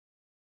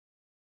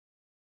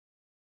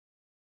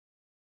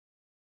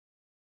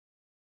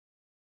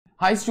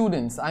Hi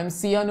students, I'm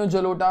Anuj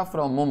Jalota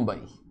from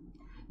Mumbai.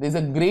 There's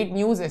a great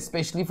news,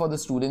 especially for the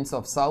students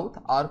of South.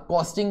 Our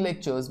costing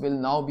lectures will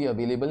now be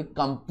available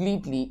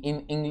completely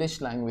in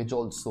English language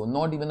also,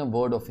 not even a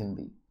word of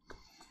Hindi.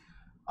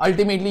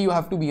 Ultimately, you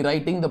have to be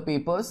writing the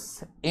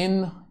papers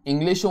in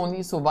English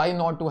only, so why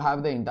not to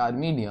have the entire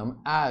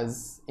medium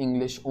as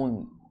English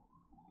only?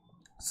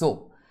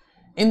 So,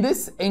 in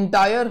this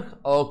entire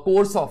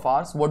course of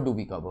ours, what do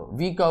we cover?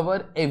 We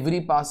cover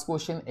every past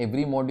question,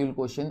 every module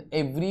question,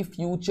 every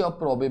future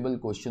probable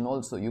question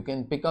also. You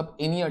can pick up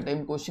any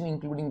attempt question,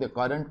 including the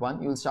current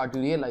one. You'll start to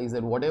realize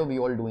that whatever we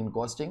all do in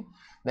costing,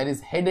 there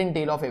is head and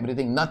tail of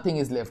everything. Nothing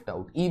is left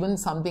out. Even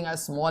something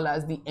as small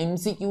as the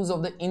MCQs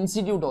of the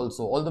institute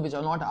also, although which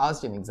are not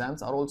asked in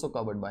exams, are also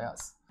covered by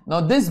us. Now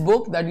this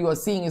book that you are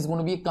seeing is going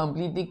to be a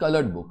completely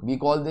colored book. We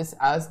call this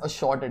as a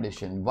short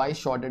edition. Why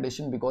short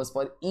edition? Because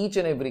for each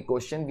and every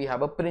question we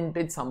have a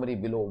printed summary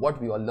below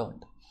what we all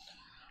learned.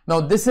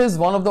 Now this is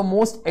one of the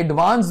most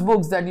advanced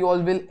books that you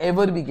all will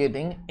ever be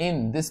getting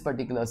in this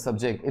particular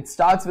subject. It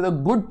starts with a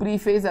good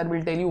preface that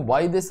will tell you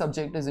why this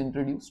subject is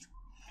introduced.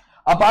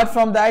 Apart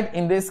from that,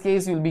 in this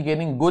case you will be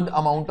getting good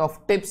amount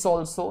of tips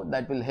also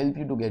that will help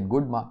you to get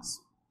good marks.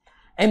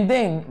 And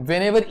then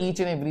whenever each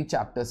and every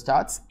chapter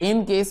starts,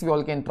 in case we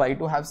all can try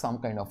to have some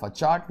kind of a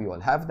chart, we all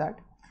have that.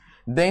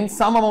 Then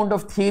some amount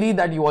of theory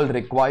that you all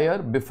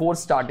require before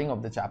starting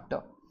of the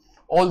chapter.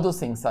 All those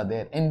things are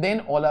there. And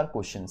then all our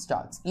question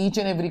starts. Each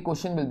and every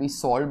question will be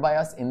solved by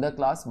us in the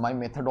class. My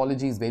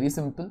methodology is very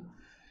simple.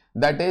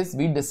 That is,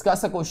 we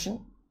discuss a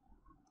question.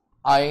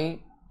 I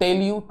tell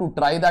you to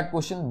try that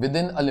question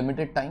within a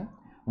limited time.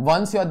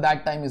 Once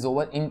that time is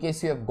over, in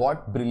case you have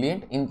got,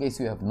 brilliant. In case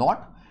you have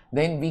not,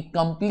 then we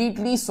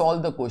completely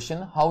solve the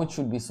question how it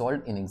should be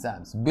solved in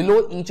exams.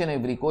 Below each and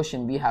every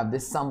question, we have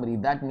this summary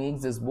that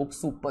makes this book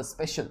super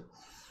special,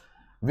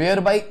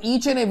 whereby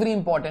each and every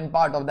important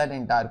part of that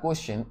entire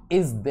question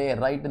is there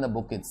right in the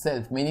book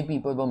itself. Many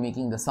people were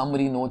making the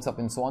summary notes up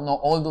and so on. Now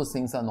all those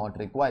things are not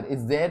required.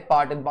 It's there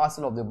part and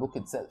parcel of the book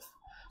itself.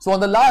 So on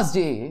the last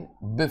day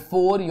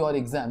before your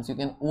exams, you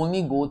can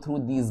only go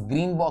through these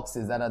green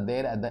boxes that are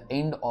there at the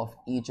end of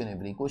each and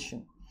every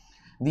question.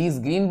 These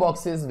green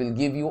boxes will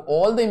give you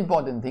all the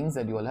important things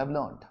that you all have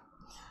learned.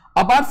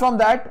 Apart from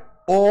that,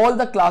 all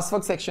the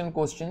classwork section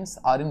questions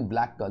are in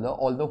black color.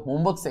 All the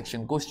homework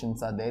section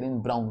questions are there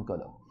in brown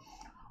color.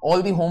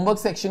 All the homework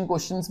section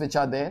questions which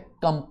are there,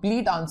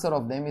 complete answer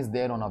of them is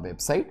there on our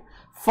website.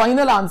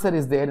 Final answer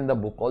is there in the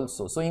book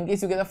also. So in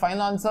case you get a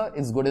final answer,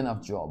 it's good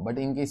enough job. But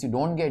in case you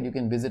don't get, you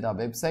can visit our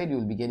website. You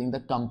will be getting the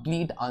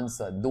complete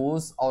answer.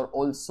 Those are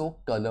also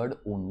colored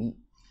only.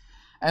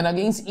 And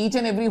against each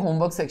and every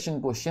homework section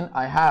question,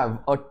 I have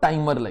a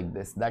timer like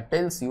this that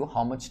tells you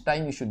how much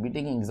time you should be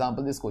taking.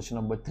 Example, this question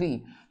number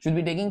 3 should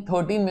be taking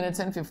 13 minutes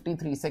and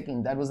 53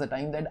 seconds. That was the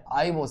time that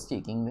I was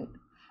taking it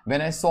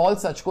when I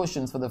solved such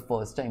questions for the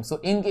first time. So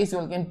in case you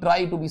all can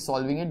try to be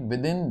solving it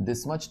within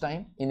this much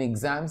time, in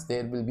exams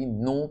there will be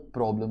no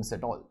problems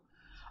at all.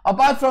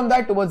 Apart from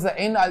that, towards the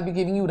end, I'll be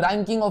giving you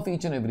ranking of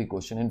each and every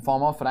question in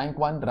form of rank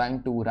 1,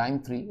 rank 2,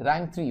 rank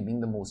 3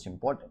 being the most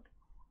important.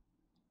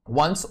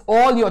 Once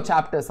all your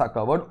chapters are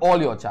covered, all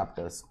your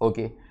chapters,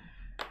 okay,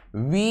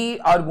 we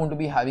are going to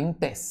be having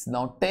tests.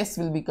 Now tests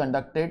will be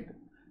conducted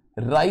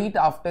right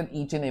after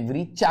each and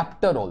every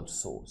chapter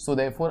also. So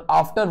therefore,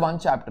 after one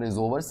chapter is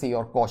over, say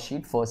your cost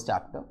sheet, first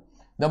chapter,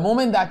 the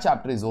moment that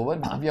chapter is over,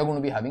 we are going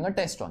to be having a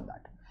test on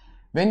that.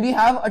 When we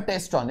have a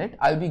test on it,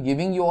 I'll be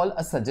giving you all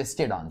a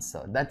suggested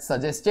answer. That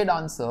suggested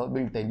answer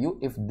will tell you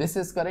if this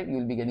is correct, you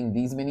will be getting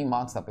these many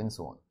marks up and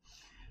so on.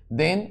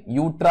 Then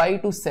you try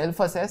to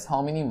self-assess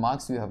how many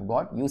marks you have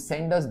got. You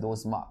send us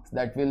those marks.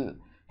 That will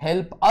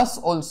help us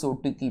also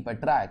to keep a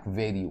track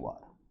where you are.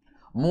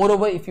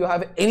 Moreover, if you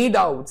have any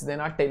doubts, then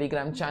our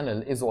Telegram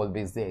channel is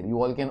always there.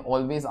 You all can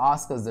always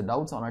ask us the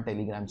doubts on our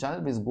Telegram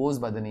channel, which goes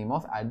by the name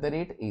of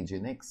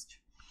 @AJ NeXt.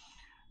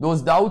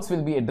 Those doubts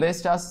will be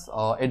addressed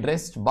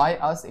by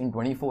us in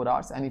 24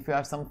 hours. And if you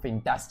have some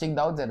fantastic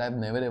doubts that I've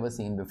never ever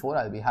seen before,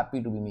 I'll be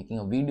happy to be making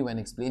a video and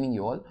explaining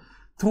you all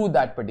through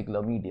that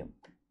particular medium.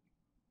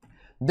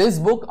 This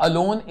book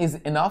alone is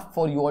enough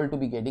for you all to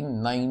be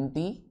getting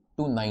 90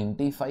 to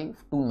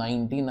 95 to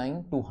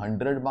 99 to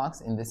 100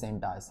 marks in this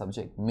entire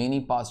subject.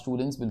 Many past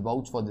students will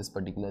vouch for this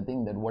particular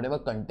thing, that whatever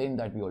content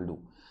that we all do,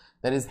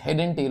 there is head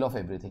and tail of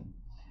everything.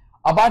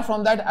 Apart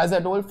from that, as I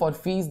told, for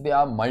fees, there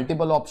are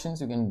multiple options.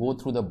 You can go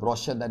through the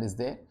brochure that is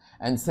there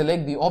and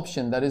select the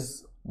option that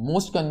is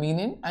most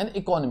convenient and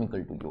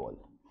economical to you all.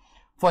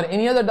 For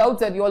any other doubts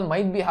that you all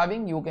might be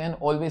having, you can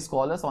always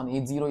call us on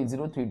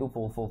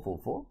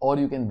 8080324444 or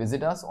you can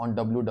visit us on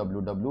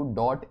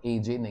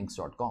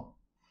www.ajnext.com.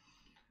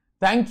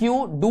 Thank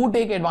you. Do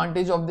take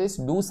advantage of this.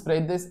 Do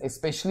spread this,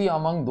 especially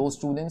among those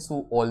students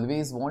who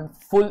always want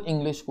full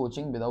English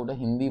coaching without a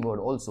Hindi word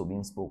also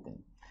being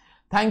spoken.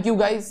 Thank you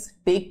guys.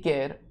 Take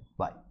care.